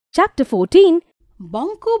Chapter 14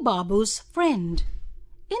 Bonku Babu's Friend.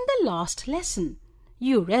 In the last lesson,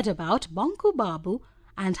 you read about Bonku Babu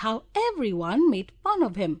and how everyone made fun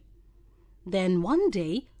of him. Then one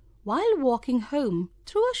day, while walking home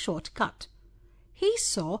through a short cut, he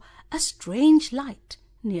saw a strange light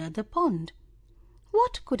near the pond.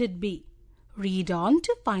 What could it be? Read on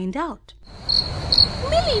to find out.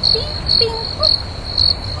 Millipede-ping-pook,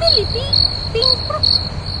 millipede-ping-pook,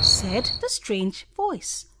 said the strange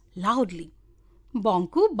voice loudly.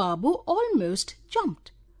 Bonku Babu almost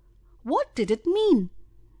jumped. What did it mean?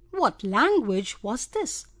 What language was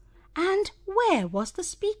this? And where was the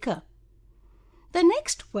speaker? The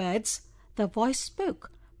next words the voice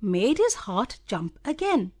spoke made his heart jump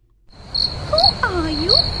again. Who are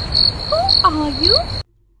you? Who are you?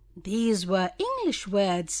 These were English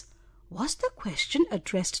words. Was the question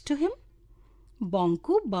addressed to him?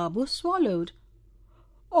 Bonku Babu swallowed.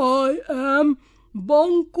 I am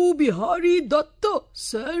Bonku Bihari Datta,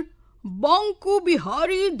 sir. Bonku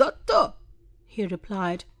Bihari Datta, he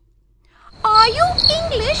replied. Are you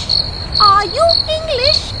English? Are you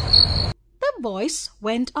English? The voice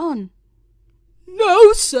went on.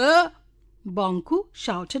 No, sir, Bonku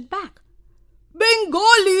shouted back.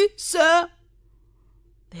 Bengali, sir.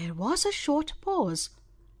 There was a short pause.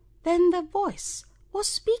 Then the voice was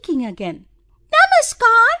speaking again.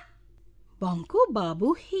 Namaskar. Bonku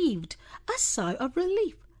Babu heaved a sigh of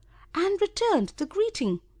relief and returned the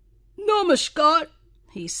greeting. Namaskar,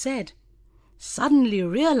 he said, suddenly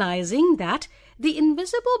realizing that the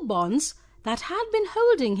invisible bonds that had been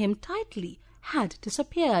holding him tightly had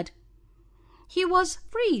disappeared. He was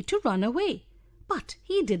free to run away, but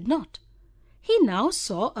he did not. He now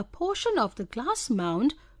saw a portion of the glass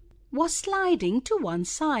mound was sliding to one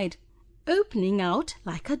side, opening out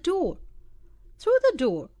like a door. Through the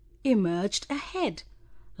door emerged a head,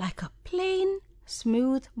 like a plain,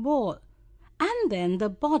 smooth ball, and then the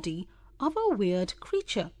body of a weird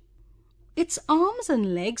creature. Its arms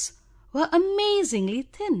and legs were amazingly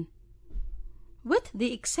thin. With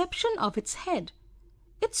the exception of its head,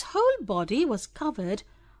 its whole body was covered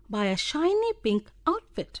by a shiny pink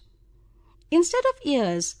outfit. Instead of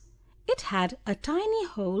ears, it had a tiny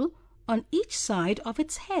hole on each side of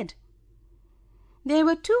its head. There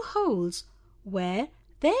were two holes where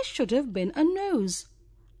there should have been a nose,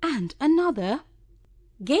 and another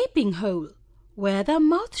gaping hole where the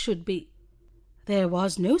mouth should be. There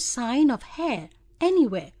was no sign of hair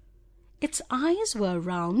anywhere. Its eyes were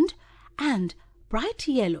round and bright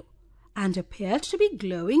yellow and appeared to be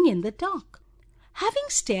glowing in the dark. Having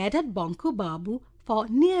stared at Bonku Babu for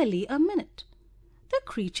nearly a minute, the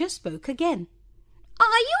creature spoke again.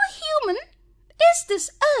 Are you human? Is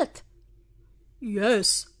this Earth?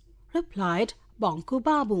 Yes, replied Bonku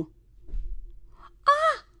Babu.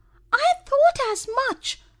 Ah, I thought as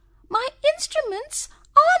much. My instruments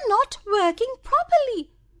are not working properly.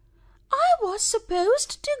 I was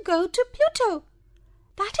supposed to go to Pluto.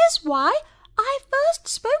 That is why I first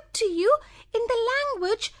spoke to you in the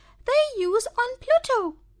language they use on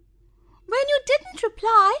Pluto. When you didn't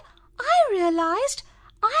reply, I realized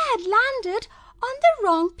I had landed on the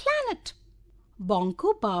wrong planet.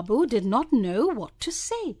 Bonku Babu did not know what to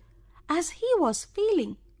say, as he was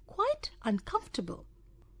feeling quite uncomfortable.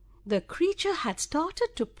 The creature had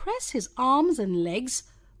started to press his arms and legs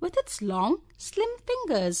with its long, slim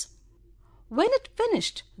fingers. When it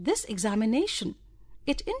finished this examination,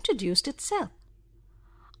 it introduced itself.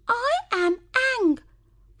 I am Ang,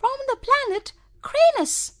 from the planet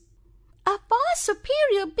Cranus, a far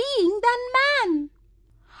superior being than man.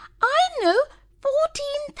 I know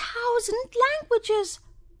 14,000 languages.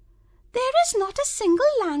 There is not a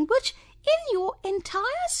single language in your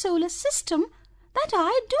entire solar system that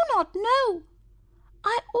I do not know.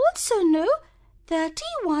 I also know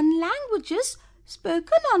 31 languages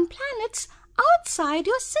spoken on planets outside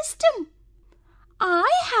your system.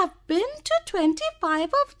 I have been to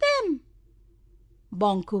 25 of them.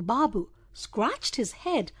 Bonku Babu scratched his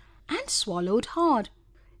head and swallowed hard.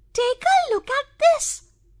 Take a look at this.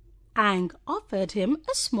 Ang offered him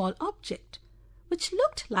a small object, which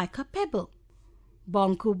looked like a pebble.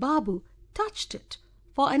 Bonku Babu touched it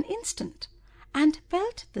for an instant and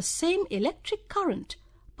felt the same electric current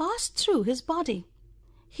pass through his body.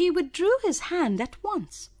 He withdrew his hand at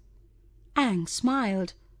once. Ang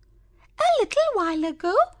smiled. A little while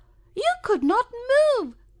ago, you could not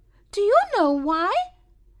move. Do you know why?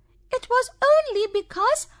 It was only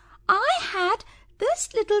because I had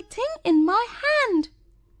this little thing in my hand.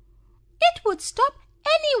 It would stop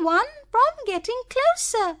anyone from getting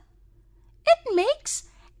closer. It makes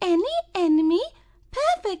any enemy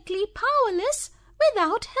perfectly powerless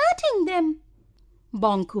without hurting them.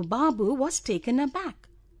 Bonku Babu was taken aback.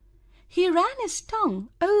 He ran his tongue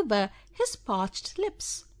over his parched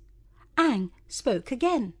lips. Ang spoke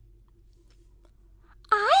again.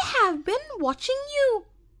 I have been watching you.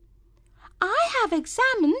 I have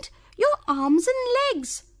examined your arms and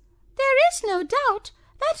legs. There is no doubt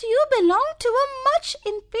that you belong to a much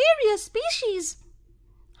inferior species.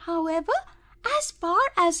 However, as far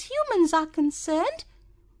as humans are concerned,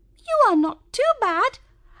 you are not too bad.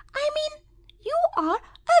 I mean, you are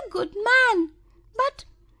a good man, but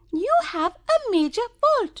you have a major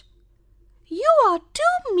fault. You are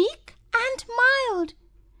too meek and mild.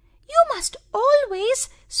 You must always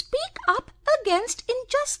speak up against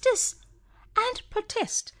injustice and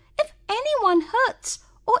protest if anyone hurts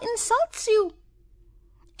or insults you.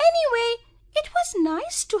 Anyway, it was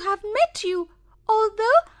nice to have met you,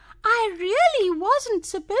 although I really wasn't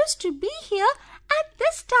supposed to be here at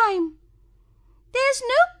this time. There's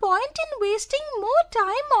no point in wasting more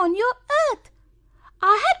time on your earth.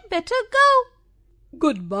 I had better go.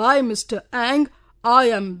 Goodbye, Mr. Ang. I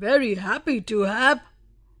am very happy to have...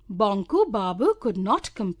 Bonku Babu could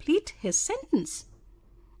not complete his sentence.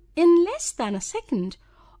 In less than a second,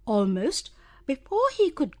 almost before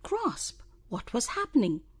he could grasp what was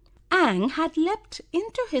happening, Ang had leapt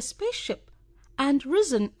into his spaceship and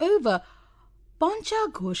risen over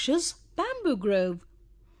Boncha Ghosh's bamboo grove.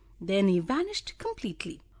 Then he vanished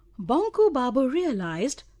completely. Bonku Babu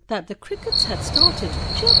realized that the crickets had started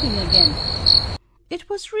chirping again. It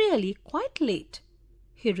was really quite late.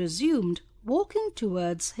 He resumed walking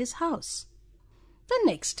towards his house. The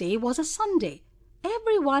next day was a Sunday.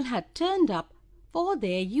 Everyone had turned up for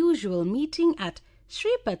their usual meeting at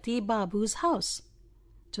Shripati Babu's house.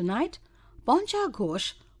 Tonight, Boncha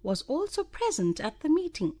Ghosh was also present at the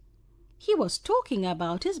meeting. He was talking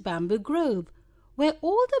about his bamboo grove, where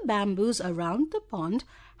all the bamboos around the pond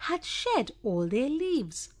had shed all their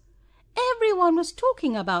leaves. Everyone was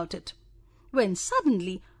talking about it, when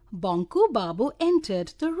suddenly Bonku Babu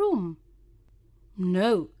entered the room.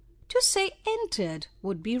 No, to say entered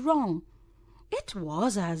would be wrong. It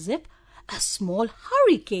was as if a small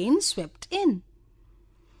hurricane swept in.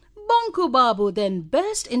 Bonku Babu then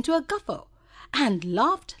burst into a guffaw and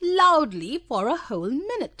laughed loudly for a whole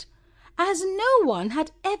minute, as no one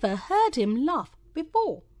had ever heard him laugh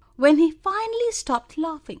before. When he finally stopped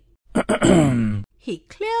laughing, he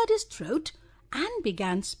cleared his throat and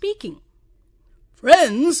began speaking.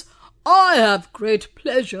 Friends, I have great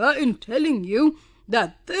pleasure in telling you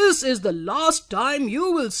that this is the last time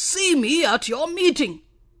you will see me at your meeting.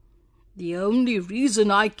 The only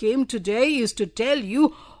reason I came today is to tell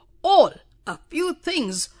you all a few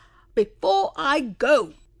things before I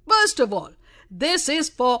go. First of all, this is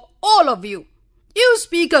for all of you. You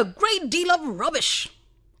speak a great deal of rubbish.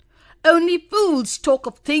 Only fools talk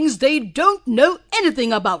of things they don't know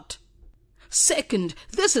anything about. Second,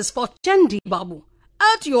 this is for Chandi Babu.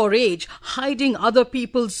 At your age, hiding other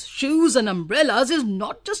people's shoes and umbrellas is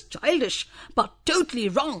not just childish, but totally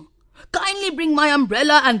wrong. Kindly bring my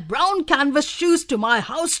umbrella and brown canvas shoes to my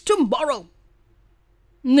house tomorrow.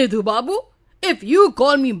 Nidhu Babu, if you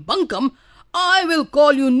call me bunkum, I will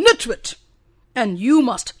call you nitwit. And you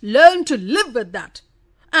must learn to live with that.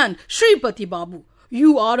 And Shripati Babu,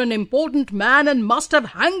 you are an important man and must have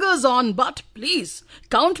hangers on, but please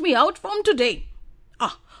count me out from today.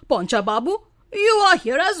 Poncha Babu, you are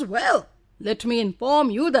here as well. Let me inform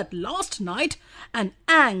you that last night an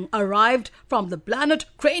Ang arrived from the planet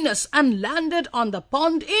Cranus and landed on the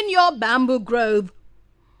pond in your bamboo grove.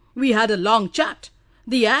 We had a long chat.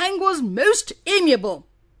 The Ang was most amiable.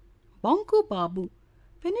 Bonku Babu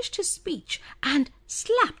finished his speech and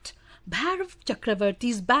slapped Bhairav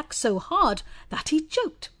Chakravarti's back so hard that he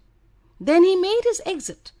choked. Then he made his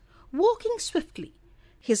exit, walking swiftly,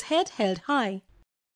 his head held high,